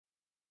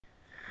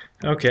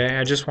Okay,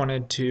 I just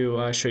wanted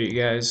to show you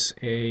guys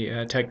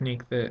a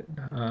technique that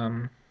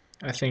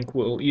I think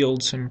will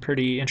yield some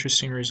pretty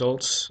interesting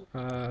results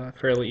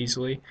fairly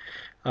easily.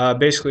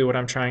 Basically, what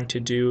I'm trying to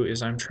do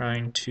is I'm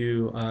trying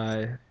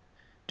to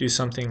do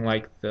something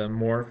like the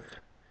morph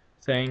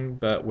thing,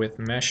 but with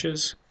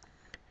meshes.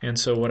 And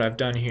so what I've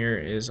done here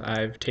is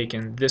I've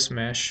taken this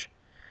mesh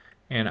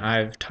and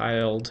I've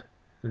tiled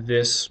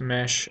this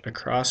mesh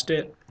across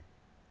it,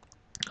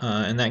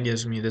 and that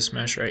gives me this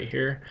mesh right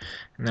here.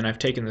 And then I've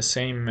taken the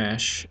same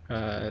mesh,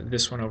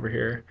 this one over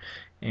here,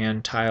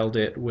 and tiled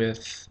it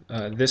with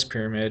this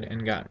pyramid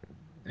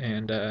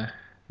and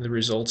the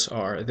results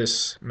are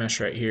this mesh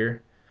right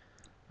here.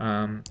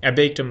 I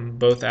baked them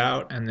both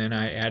out, and then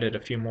I added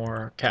a few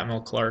more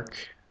Catmull-Clark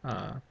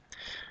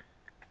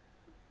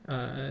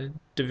uh,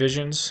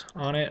 divisions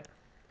on it.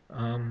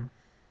 Um,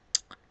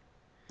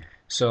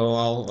 so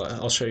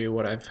I'll show you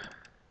what I've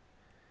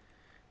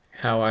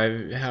how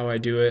I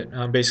do it.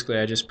 Basically,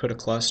 I just put a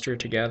cluster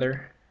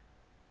together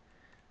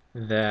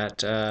that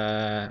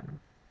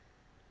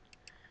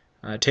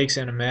takes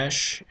in a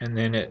mesh, and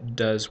then it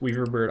does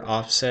Weaverbird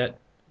offset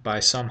by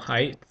some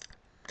height.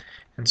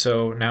 And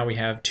so now we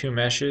have two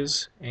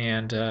meshes,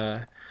 and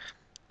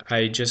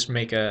I just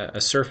make a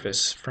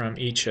surface from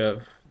each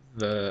of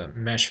the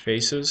mesh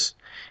faces,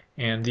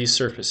 and these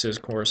surfaces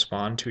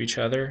correspond to each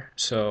other,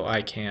 so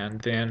I can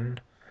then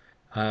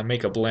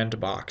make a blend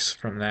box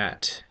from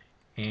that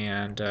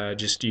and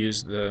just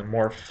use the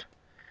morph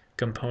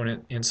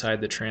component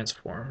inside the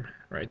transform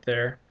right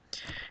there.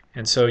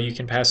 And so you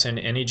can pass in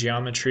any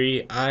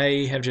geometry.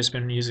 I have just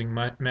been using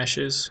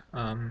meshes,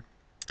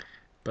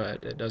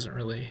 but it doesn't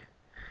really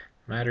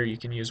matter. You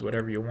can use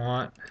whatever you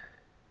want.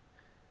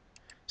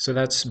 So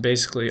that's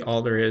basically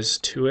all there is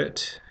to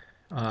it.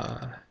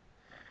 Uh,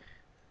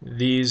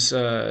 these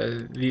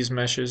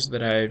meshes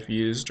that I've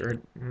used are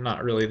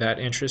not really that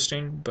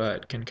interesting,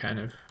 but can kind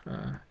of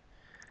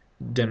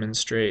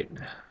demonstrate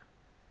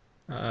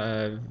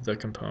the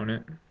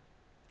component.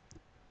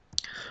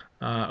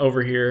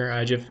 Over here,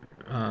 I just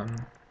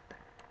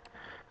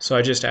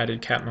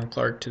added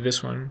Catmull-Clark to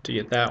this one to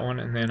get that one,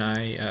 and then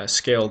I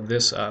scaled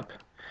this up.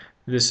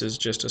 This is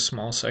just a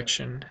small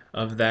section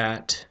of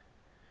that,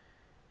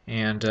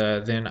 and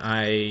then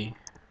I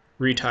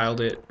retiled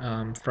it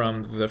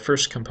from the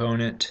first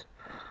component.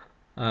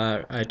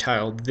 I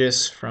tiled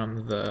this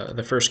from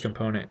the first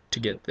component to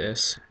get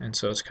this, and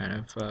so it's kind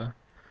of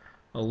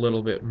a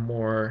little bit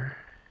more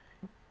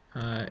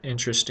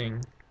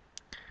interesting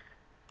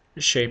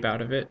shape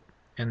out of it.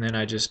 And then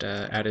I just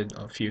added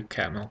a few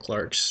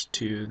Catmull-Clarks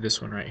to this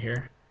one right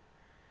here.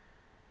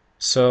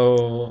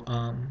 So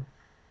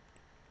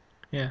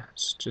yeah,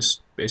 it's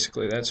just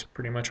basically that's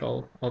pretty much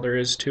all there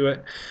is to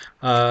it.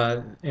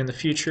 In the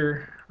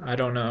future, I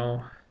don't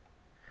know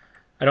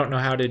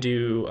how to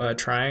do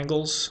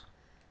triangles.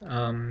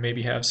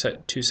 Maybe have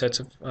two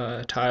sets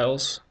of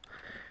tiles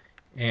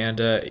and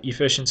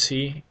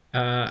efficiency.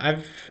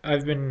 I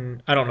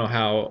don't know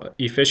how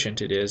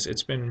efficient it is.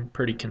 It's been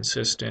pretty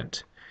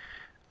consistent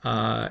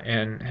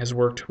and has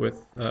worked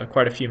with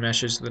quite a few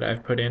meshes that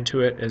I've put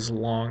into it as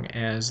long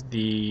as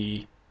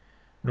the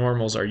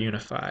normals are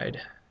unified.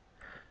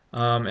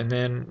 And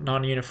then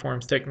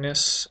non-uniform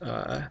thickness.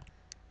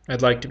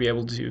 I'd like to be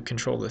able to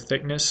control the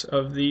thickness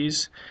of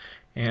these,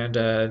 and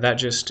that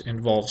just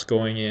involves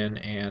going in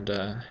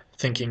and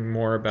thinking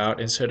more about,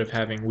 instead of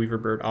having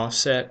Weaverbird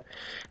offset,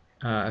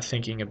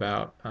 thinking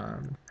about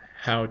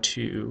how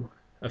to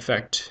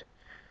affect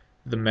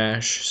the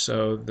mesh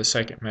so the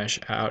second mesh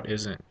out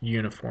isn't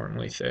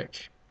uniformly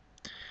thick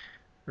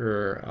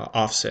or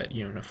offset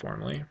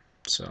uniformly.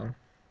 So,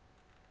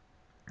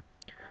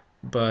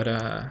 but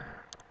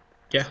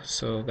yeah,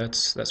 so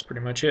that's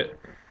pretty much it.